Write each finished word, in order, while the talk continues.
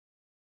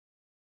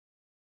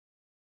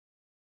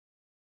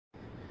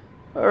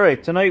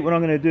Alright, tonight what I'm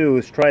going to do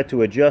is try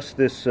to adjust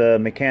this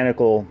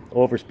mechanical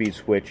overspeed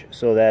switch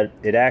so that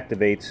it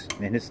activates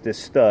and hits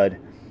this stud,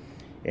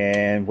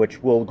 and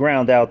which will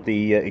ground out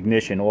the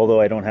ignition, although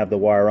I don't have the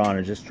wire on.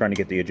 I'm just trying to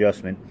get the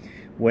adjustment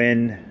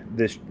when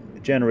this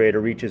generator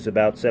reaches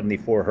about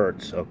 74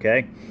 hertz.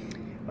 Okay,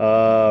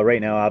 right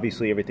now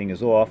obviously everything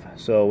is off,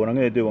 so what I'm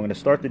going to do, I'm going to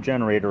start the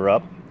generator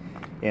up,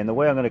 and the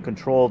way I'm going to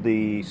control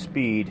the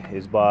speed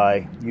is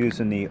by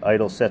using the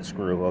idle set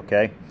screw.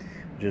 Okay,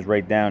 is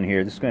right down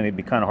here. This is going to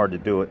be kind of hard to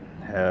do it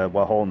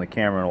while holding the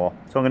camera and all.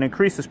 So I'm going to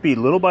increase the speed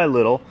little by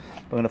little.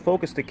 I'm going to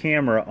focus the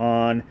camera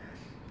on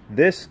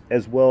this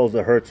as well as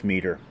the hertz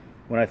meter.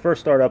 When I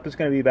first start up, it's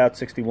going to be about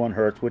 61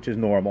 hertz, which is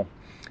normal,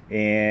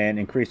 and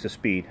increase the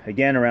speed.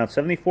 Again, around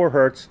 74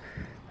 hertz,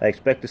 I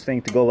expect this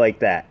thing to go like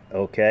that.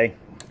 Okay,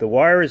 the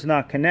wire is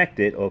not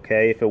connected.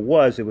 Okay, if it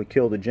was, it would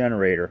kill the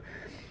generator.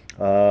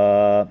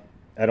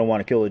 I don't want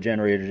to kill the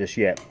generator just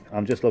yet.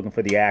 I'm just looking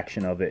for the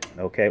action of it.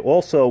 Okay.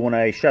 Also, when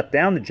I shut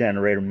down the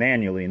generator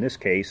manually, in this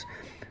case,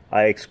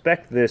 I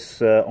expect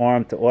this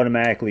arm to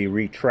automatically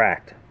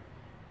retract.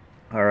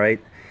 All right.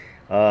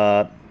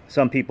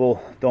 Some people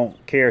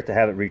don't care to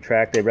have it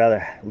retract. They'd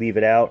rather leave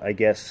it out, I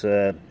guess,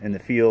 in the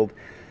field,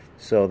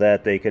 so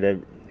that they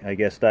could, I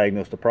guess,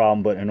 diagnose the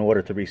problem. But in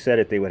order to reset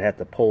it, they would have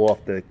to pull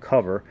off the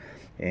cover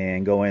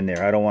and go in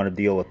there. I don't want to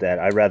deal with that.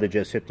 I'd rather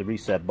just hit the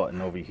reset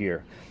button over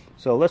here.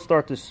 So let's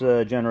start this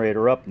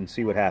generator up and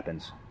see what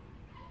happens.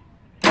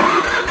 Okay,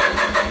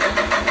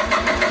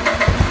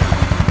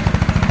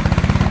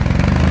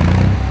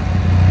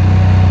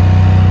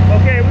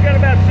 we got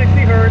about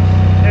 60 hertz.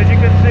 As you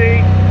can see,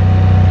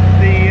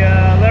 the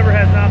lever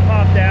has not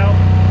popped out.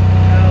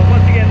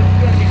 Once again, this is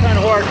going to be kind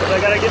of hard because I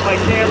got to get my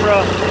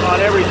camera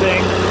on everything.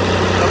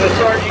 I'm going to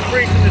start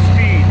increasing the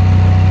speed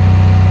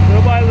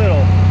little by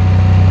little.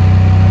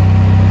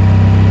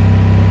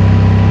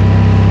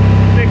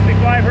 65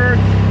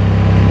 hertz.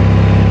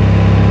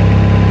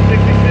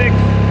 66, 68,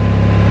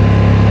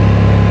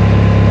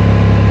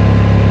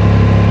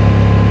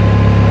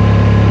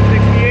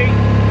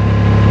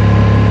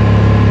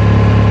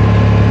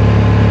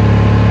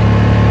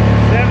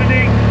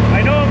 70. I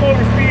know I'm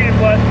overspeeding,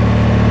 but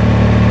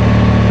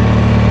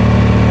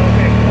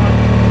okay, come on.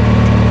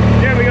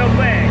 There we go,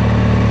 bang.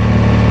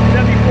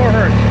 74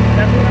 hertz.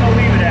 That's what I'm going to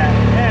leave it at.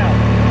 Now,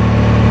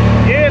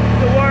 if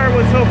the wire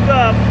was hooked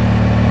up,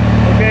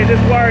 okay, this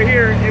wire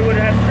here, it would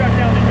have shut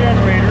down the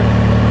generator.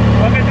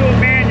 I'm going to do it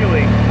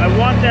manually. I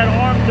want that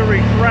arm to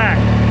retract.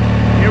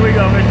 Here we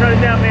go. I'm going to shut it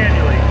down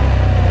manually.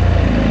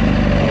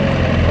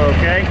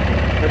 Okay.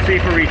 Let's see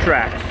if it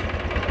retracts.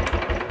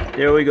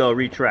 There we go.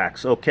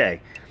 Retracts.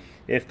 Okay.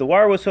 If the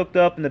wire was hooked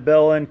up and the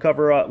bell end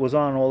cover was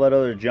on, all that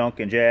other junk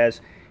and jazz,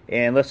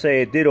 and let's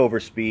say it did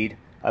overspeed,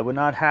 I would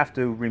not have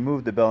to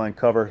remove the bell end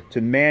cover to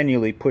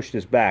manually push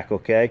this back.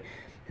 Okay.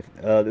 If,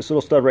 this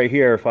little stud right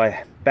here, if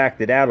I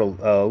backed it out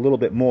a little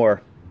bit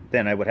more,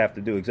 then I would have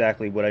to do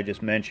exactly what I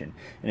just mentioned.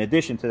 In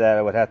addition to that,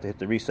 I would have to hit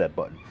the reset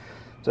button.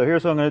 So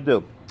here's what I'm going to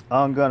do.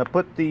 I'm going to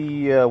put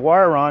the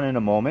wire on in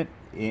a moment,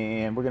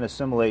 and we're going to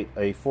simulate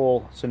a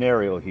full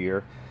scenario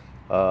here.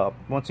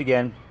 Once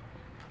again,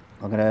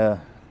 I'm going to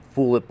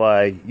fool it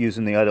by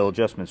using the idle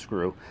adjustment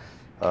screw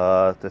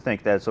to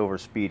think that it's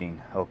overspeeding.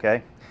 Okay.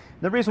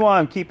 And the reason why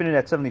I'm keeping it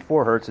at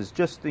 74 hertz is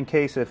just in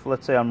case if,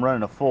 let's say, I'm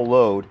running a full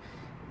load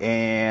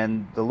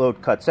and the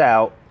load cuts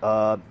out,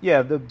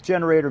 yeah, the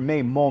generator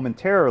may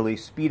momentarily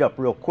speed up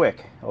real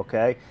quick.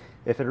 Okay,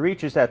 if it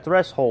reaches that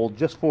threshold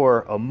just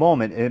for a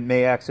moment, it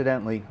may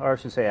accidentally, or I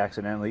should say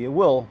accidentally, it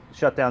will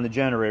shut down the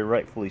generator,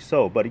 rightfully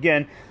so. But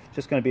again, it's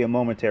just going to be a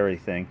momentary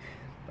thing.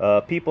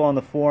 People on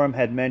the forum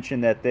had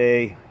mentioned that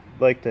they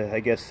like to, I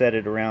guess, set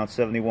it around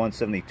 71,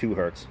 72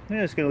 hertz.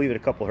 Yeah, it's going to leave it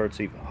a couple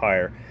hertz even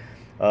higher.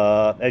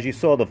 As you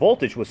saw, the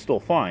voltage was still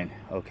fine.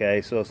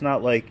 Okay, so it's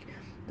not like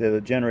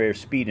the generator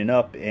speeding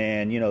up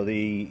and, you know,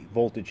 the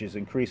voltage is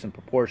increasing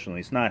proportionally.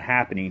 It's not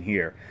happening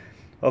here.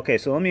 Okay,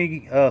 so let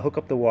me hook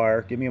up the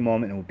wire. Give me a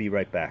moment and we'll be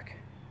right back.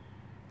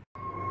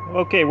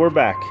 Okay, we're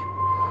back.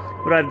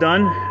 What I've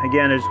done,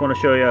 again, I just want to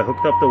show you, I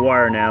hooked up the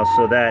wire now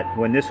so that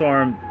when this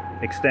arm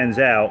extends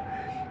out,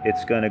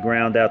 it's going to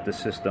ground out the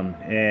system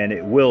and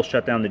it will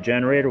shut down the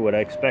generator. What I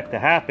expect to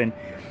happen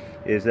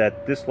is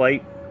that this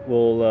light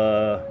will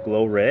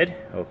glow red,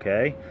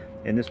 okay,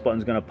 and this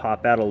button's going to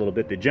pop out a little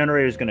bit. The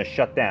generator is going to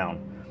shut down.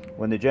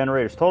 When the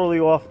generator is totally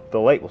off, the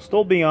light will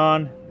still be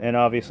on, and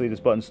obviously this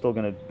button's still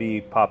going to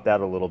be popped out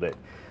a little bit.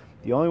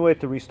 The only way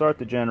to restart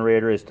the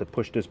generator is to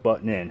push this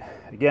button in.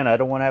 Again, I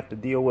don't want to have to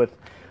deal with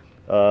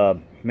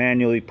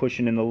manually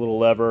pushing in the little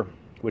lever,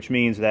 which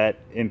means that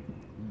in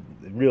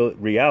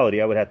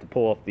reality I would have to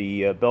pull off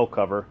the bell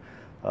cover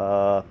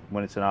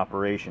when it's in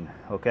operation.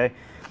 Okay,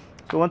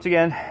 so once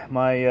again,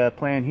 my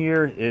plan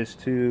here is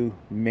to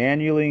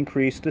manually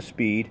increase the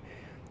speed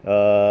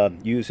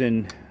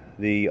using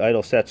the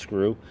idle set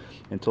screw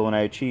until when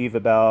I achieve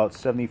about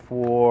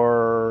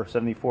 74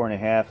 and a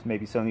half,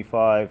 maybe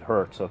 75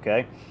 hertz.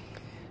 Okay,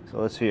 so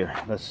let's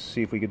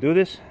see if we can do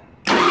this.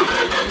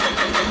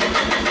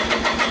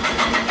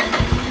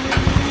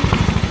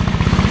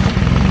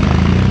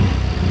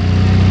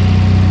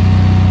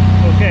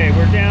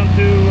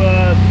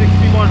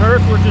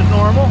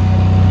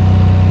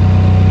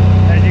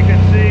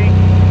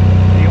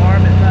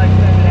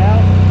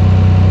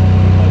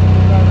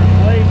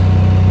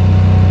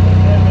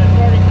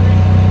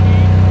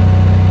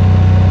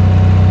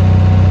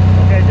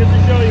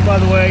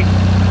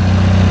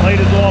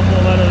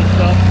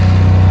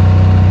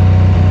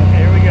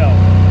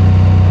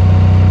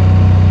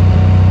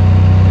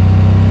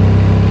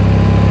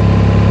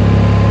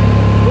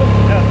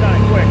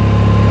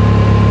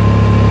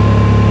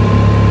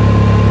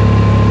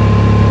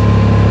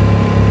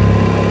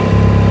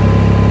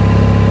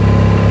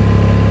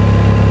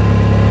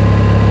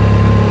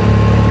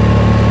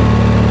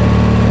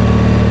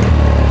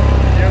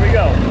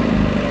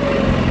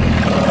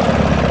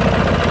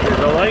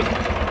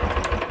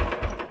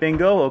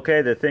 bingo,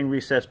 okay, the thing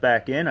resets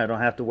back in. I don't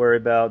have to worry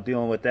about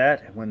dealing with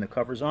that when the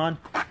cover's on.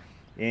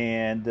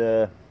 And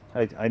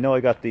I know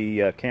I got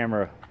the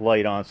camera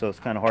light on, so it's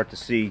kind of hard to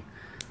see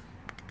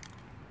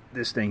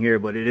this thing here,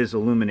 but it is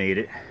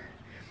illuminated.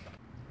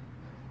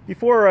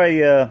 Before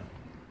I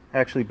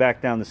actually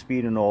back down the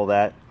speed and all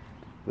that,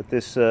 with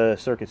this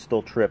circuit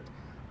still tripped,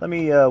 let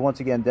me once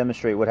again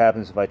demonstrate what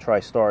happens if I try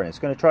starting. It's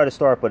going to try to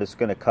start, but it's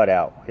going to cut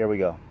out. Here we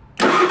go.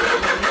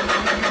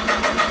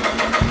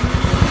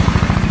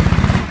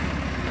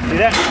 See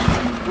that?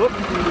 Whoop.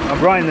 I'm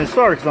grinding the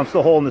starter because I'm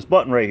still holding this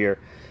button right here.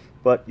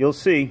 But you'll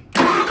see.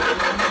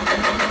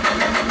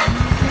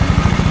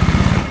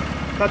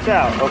 Cuts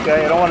out,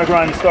 okay? I don't want to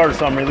grind the starter,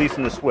 so I'm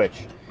releasing the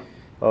switch.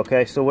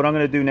 Okay, so what I'm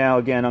going to do now,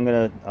 again, I'm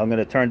going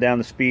to turn down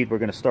the speed. We're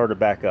going to start it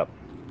back up.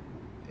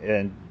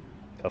 And,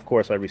 of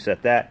course, I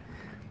reset that.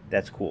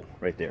 That's cool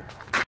right there.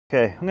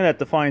 Okay, I'm going to have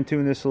to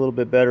fine-tune this a little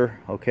bit better,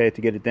 okay, to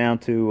get it down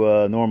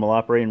to normal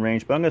operating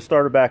range. But I'm going to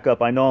start it back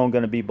up. I know I'm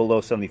going to be below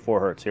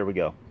 74 hertz. Here we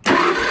go.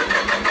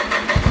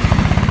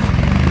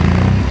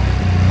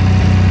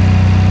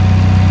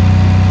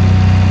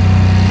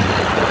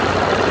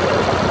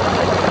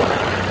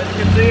 As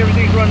you can see,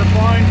 everything's running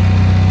fine.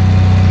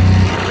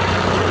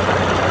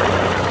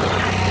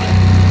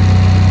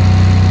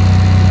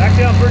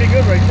 Actually, I'm pretty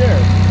good right there.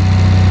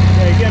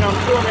 Okay, again, I'm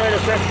still in the edge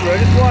through. I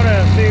just want to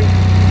see,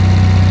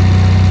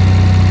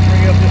 bring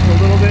it up just a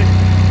little bit.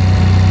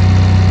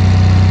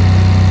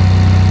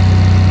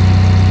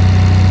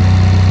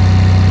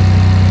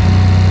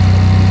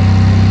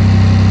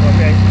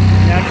 Okay,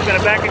 now I'm just going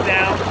to back it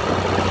down.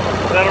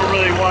 I don't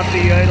really want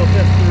the idle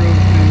test through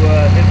to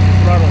hit the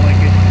throttle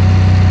linkage.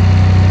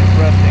 It's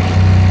resting.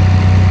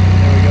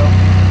 There we go.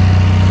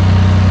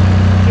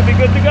 Should be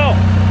good to go.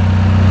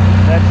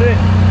 That's it.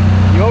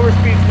 The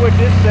overspeed switch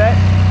is set.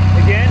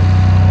 Again,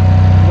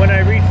 when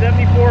I reach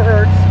 74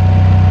 hertz,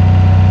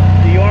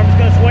 the arm's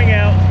going to swing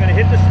out. It's going to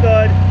hit the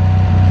stud.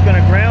 It's going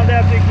to ground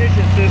out the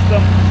ignition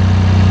system.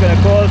 It's going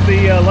to cause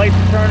the lights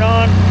to turn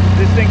on.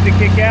 This thing to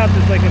kick out.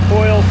 There's like a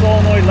coil,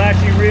 solenoid,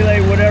 latching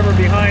relay, whatever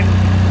behind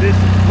this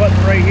button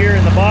right here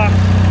in the box.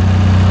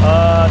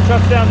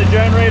 Shuts down the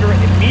generator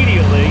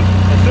immediately.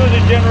 As soon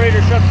as the generator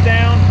shuts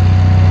down,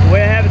 the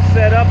way I have it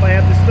set up, I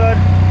have the stud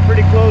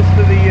pretty close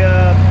to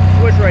the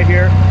switch right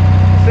here.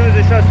 As soon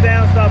as it shuts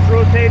down, stops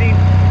rotating,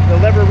 the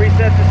lever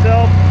resets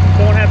itself.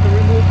 Don't have to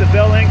remove the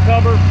bell end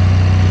cover.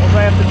 All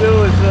I have to do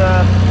is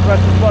press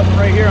this button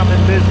right here. I'm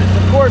in business.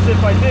 Of course, if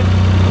I did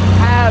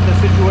have a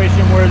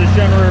situation where the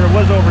generator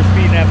was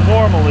overspeeding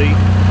abnormally,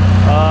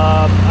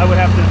 I would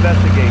have to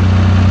investigate,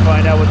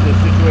 find out what the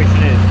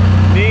situation is.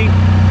 Me,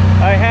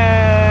 I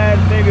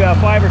had maybe about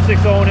 5 or 6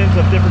 Onans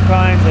of different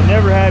kinds. I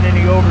never had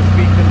any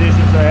overspeed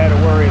conditions I had to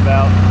worry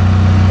about.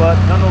 But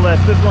nonetheless,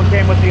 this one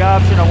came with the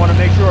option. I want to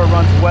make sure it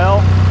runs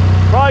well.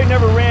 Probably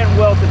never ran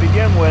well to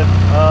begin with.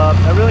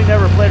 I really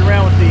never played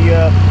around with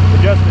the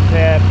adjustment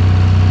tab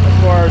as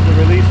far as the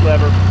release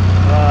lever.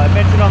 I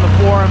mentioned on the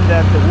forum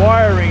that the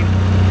wiring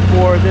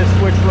for this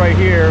switch right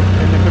here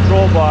in the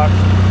control box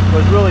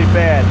was really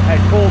bad. Had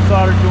cold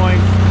solder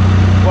joints,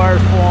 wires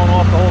falling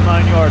off the whole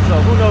 9 yards. So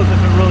who knows if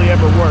it really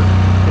ever worked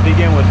to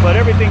begin with. But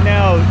everything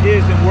now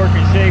is in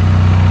working shape,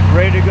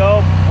 ready to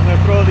go. I'm going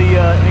to throw the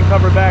in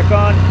cover back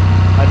on.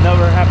 I'd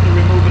never have to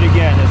remove it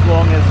again as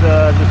long as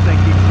this thing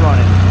keeps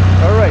running.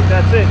 Alright,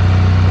 that's it.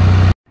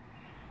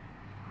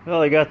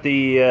 Well, I got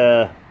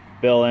the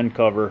bell end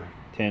cover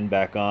tin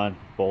back on,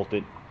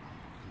 bolted,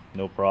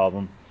 no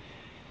problem.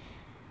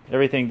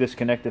 Everything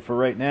disconnected for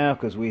right now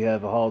because we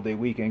have a holiday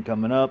weekend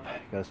coming up.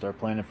 Gotta start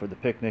planning for the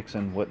picnics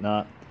and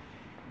whatnot.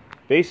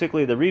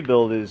 Basically, the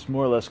rebuild is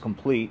more or less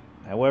complete.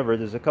 However,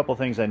 there's a couple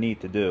things I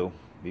need to do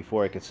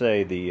before I could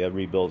say the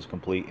rebuild is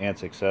complete and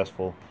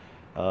successful.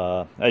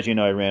 As you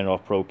know, I ran it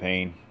off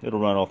propane. It'll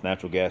run off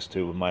natural gas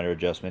too with minor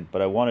adjustment,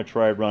 but I want to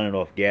try running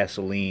off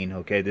gasoline.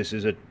 Okay, this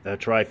is a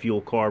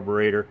tri-fuel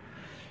carburetor,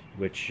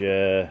 which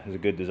is a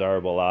good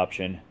desirable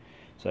option.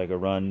 So I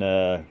could run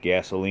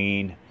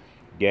gasoline,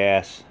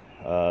 gas,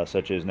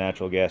 such as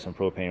natural gas and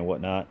propane and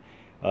whatnot.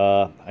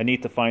 I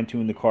need to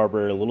fine-tune the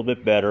carburetor a little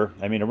bit better.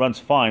 I mean, it runs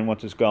fine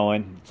once it's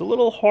going. It's a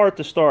little hard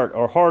to start,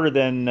 or harder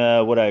than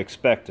what I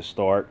expect to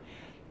start.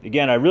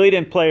 Again, I really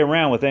didn't play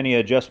around with any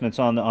adjustments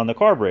on the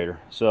carburetor,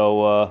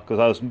 so because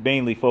I was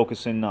mainly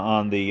focusing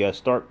on the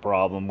start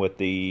problem with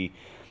the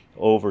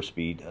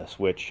overspeed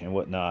switch and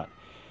whatnot.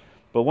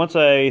 But once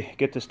I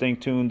get this thing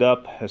tuned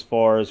up as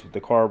far as the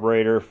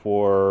carburetor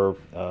for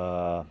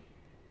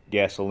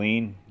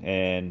gasoline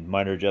and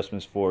minor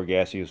adjustments for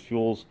gaseous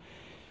fuels,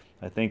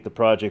 I think the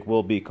project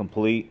will be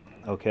complete.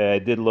 Okay, I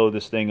did load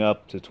this thing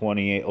up to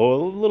 28, or a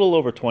little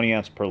over 20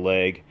 amps per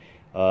leg.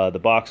 The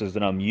boxes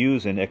that I'm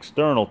using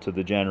external to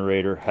the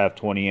generator have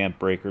 20 amp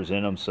breakers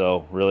in them,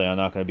 so really I'm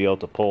not going to be able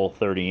to pull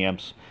 30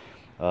 amps,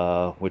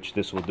 which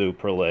this will do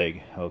per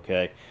leg.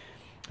 Okay,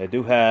 I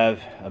do have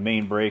a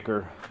main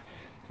breaker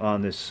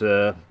on this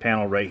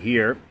panel right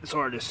here. It's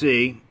hard to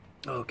see.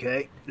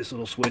 Okay, this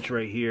little switch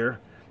right here,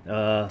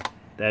 that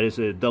is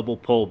a double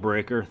pole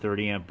breaker,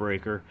 30 amp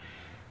breaker.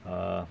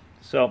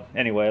 So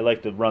anyway, I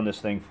like to run this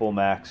thing full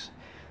max.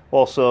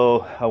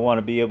 Also, I want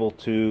to be able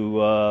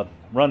to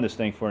run this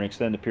thing for an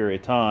extended period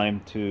of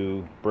time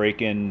to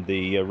break in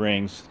the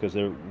rings, because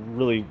they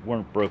really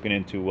weren't broken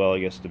in too well, I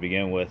guess, to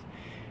begin with.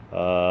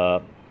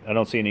 I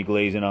don't see any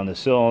glazing on the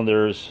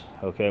cylinders.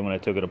 Okay, when I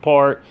took it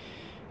apart,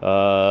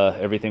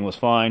 everything was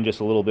fine.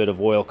 Just a little bit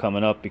of oil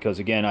coming up, because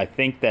again, I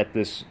think that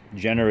this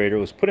generator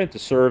was put into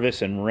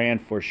service and ran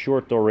for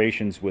short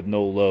durations with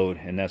no load,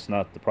 and that's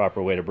not the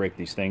proper way to break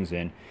these things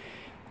in.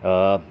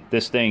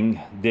 This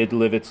thing did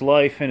live its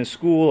life in a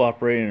school,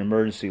 operating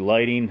emergency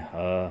lighting,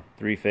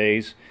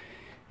 3-phase,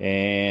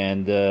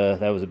 and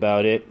that was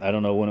about it. I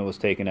don't know when it was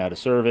taken out of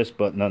service,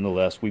 but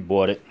nonetheless, we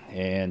bought it,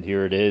 and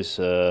here it is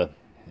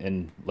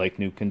in like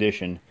new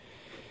condition.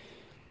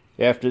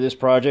 After this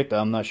project,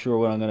 I'm not sure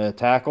what I'm going to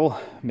tackle.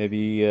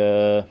 Maybe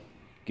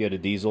get a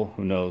diesel,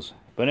 who knows.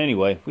 But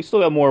anyway, we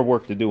still got more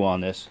work to do on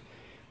this.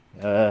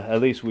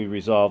 At least we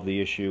resolved the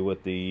issue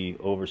with the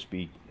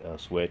overspeed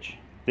switch.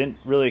 Didn't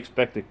really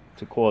expect it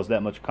to cause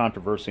that much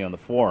controversy on the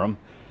forum,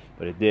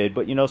 but it did.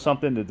 But you know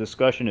something, the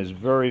discussion is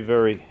very,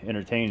 very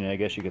entertaining, I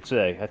guess you could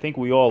say. I think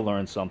we all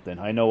learned something.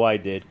 I know I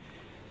did.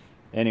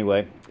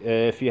 Anyway,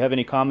 if you have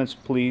any comments,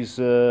 please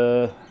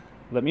let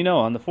me know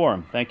on the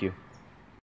forum. Thank you.